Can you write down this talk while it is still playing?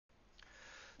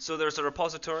So there's a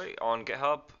repository on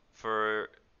GitHub for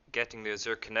getting the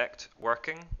Azure Kinect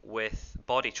working with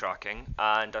body tracking,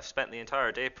 and I've spent the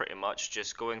entire day pretty much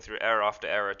just going through error after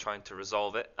error trying to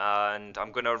resolve it, and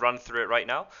I'm going to run through it right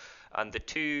now. And the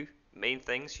two main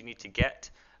things you need to get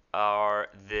are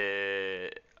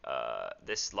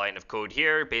this line of code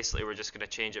here. Basically, we're just going to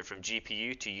change it from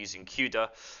GPU to using CUDA,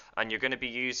 and you're going to be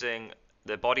using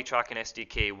the body tracking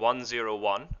SDK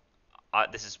 101.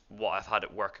 This is what I've had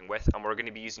it working with, and we're going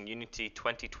to be using Unity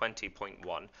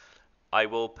 2020.1. I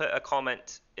will put a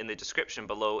comment in the description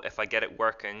below if I get it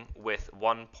working with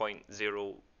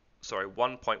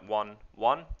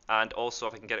 1.11, and also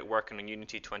if I can get it working on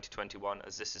Unity 2021,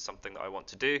 as this is something that I want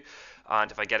to do.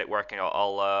 And if I get it working,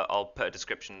 I'll put a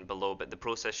description below, but the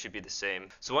process should be the same.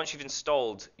 So once you've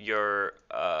installed your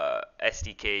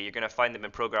SDK, you're going to find them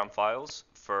in program files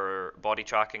for body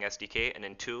tracking SDK, and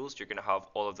in tools you're going to have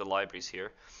all of the libraries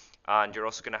here, and you're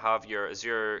also going to have your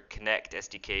Azure Kinect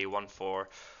SDK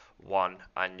 141,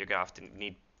 and you're going to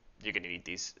need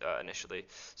these initially.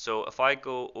 So if I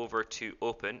go over to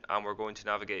open, and we're going to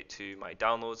navigate to my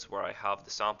downloads where I have the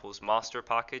samples master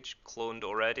package cloned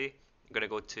already. I'm going to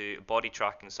go to body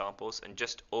tracking samples and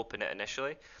just open it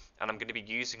initially, and I'm going to be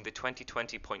using the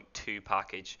 2020.2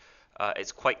 package.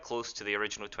 It's quite close to the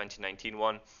original 2019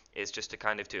 one. It's just to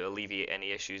kind of to alleviate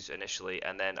any issues initially,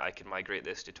 and then I can migrate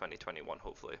this to 2021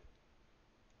 hopefully.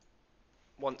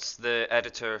 Once the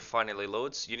editor finally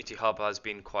loads, Unity Hub has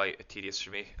been quite tedious for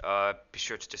me. Be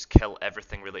sure to just kill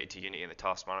everything related to Unity in the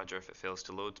task manager if it fails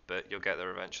to load, but you'll get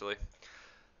there eventually.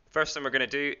 First thing we're going to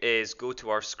do is go to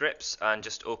our scripts and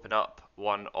just open up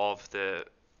one of the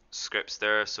scripts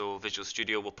there. So Visual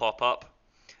Studio will pop up,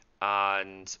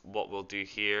 and what we'll do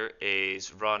here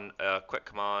is run a quick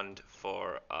command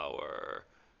for our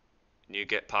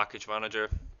NuGet package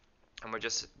manager, and we're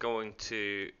just going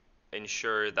to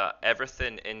ensure that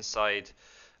everything inside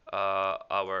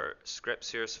our scripts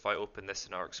here, so if I open this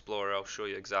in our Explorer, I'll show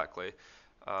you exactly.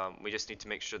 We just need to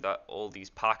make sure that all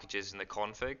these packages in the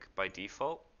config by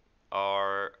default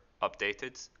are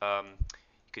updated,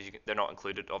 because they're not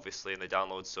included obviously in the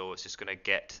download, so it's just going to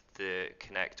get the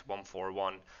Kinect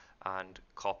 141 and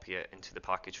copy it into the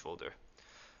package folder.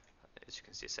 As you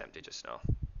can see, it's empty just now.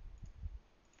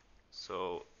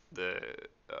 So the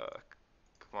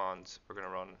command we're going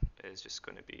to run is just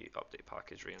going to be update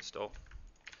package reinstall.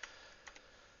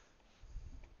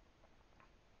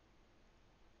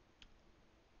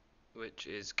 Which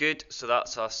is good, so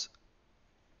that's us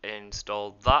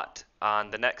installed that,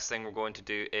 and the next thing we're going to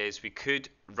do is we could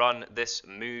run this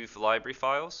move library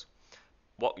files.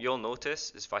 What you'll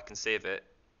notice is if I can save it,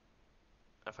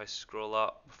 if I scroll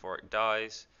up before it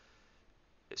dies,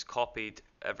 it's copied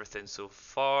everything so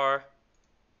far.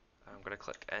 I'm going to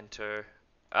click enter,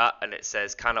 and it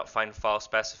says cannot find file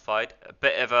specified. A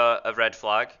bit of a red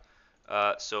flag.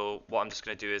 So what I'm just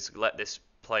going to do is let this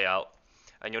play out,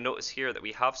 and you'll notice here that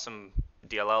we have some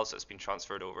DLLs that's been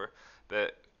transferred over,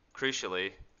 but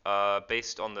crucially,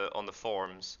 based on the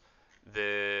forms,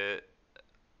 the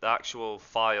actual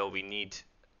file we need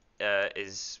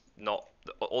is not,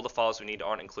 all the files we need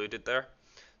aren't included there.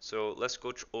 So let's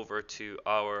go over to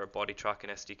our body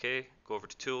tracking SDK, go over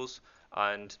to tools,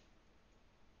 and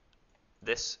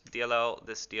this DLL,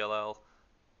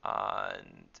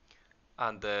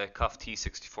 and the CUF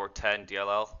T6410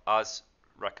 DLL as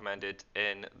recommended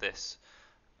in this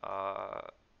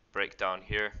breakdown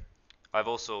here. I've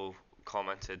also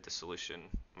commented the solution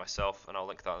myself, and I'll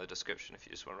link that in the description if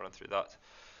you just want to run through that.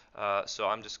 So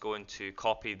I'm just going to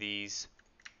copy these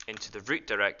into the root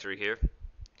directory here,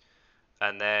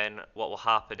 and then what will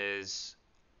happen is,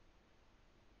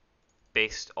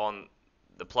 based on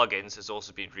the plugins has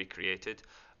also been recreated,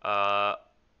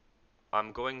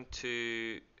 I'm going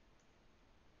to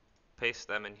paste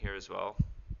them in here as well,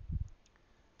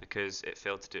 because it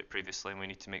failed to do it previously, and we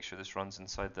need to make sure this runs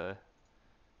inside the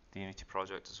Unity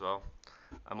project as well.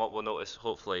 And what we'll notice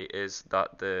hopefully is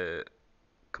that the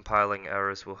compiling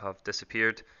errors will have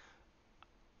disappeared,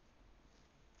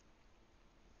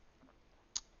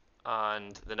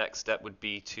 and the next step would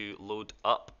be to load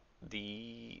up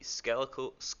the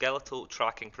skeletal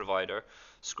tracking provider.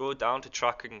 Scroll down to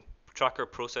tracker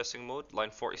processing mode,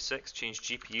 line 46, change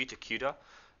GPU to CUDA.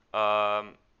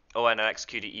 And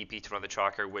execute EP to run the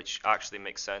tracker, which actually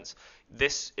makes sense.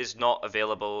 This is not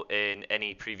available in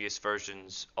any previous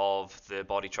versions of the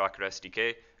body tracker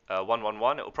SDK.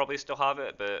 111 it will probably still have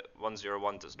it, but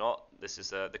 101 does not. This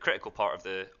is the critical part of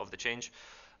the change,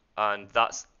 and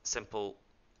that's simple.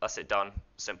 That's it done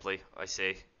simply, I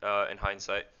say, in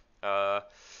hindsight.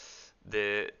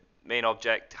 The main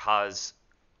object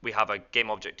we have a game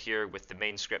object here with the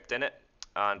main script in it,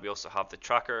 and we also have the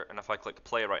tracker. And if I click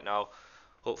play right now,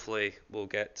 hopefully we'll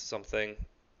get something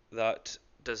that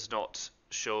does not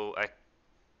show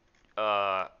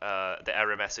the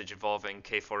error message involving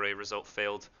K4A result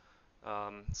failed.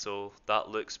 So that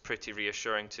looks pretty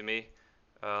reassuring to me.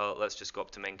 Let's just go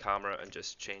up to main camera and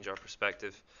just change our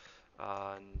perspective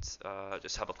and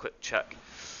just have a quick check.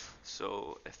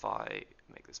 So if I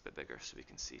make this a bit bigger so we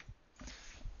can see.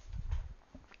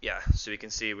 Yeah, so we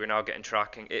can see we're now getting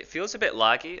tracking. It feels a bit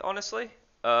laggy, honestly,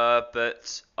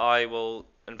 but I will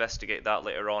investigate that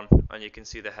later on, and you can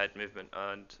see the head movement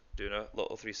and doing a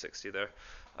little 360 there.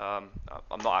 I'm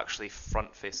not actually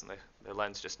front facing the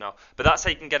lens just now, but that's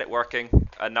how you can get it working,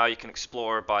 and now you can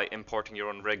explore by importing your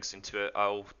own rigs into it.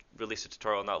 I'll release a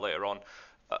tutorial on that later on,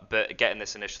 but getting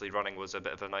this initially running was a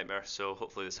bit of a nightmare, so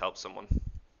hopefully this helps someone.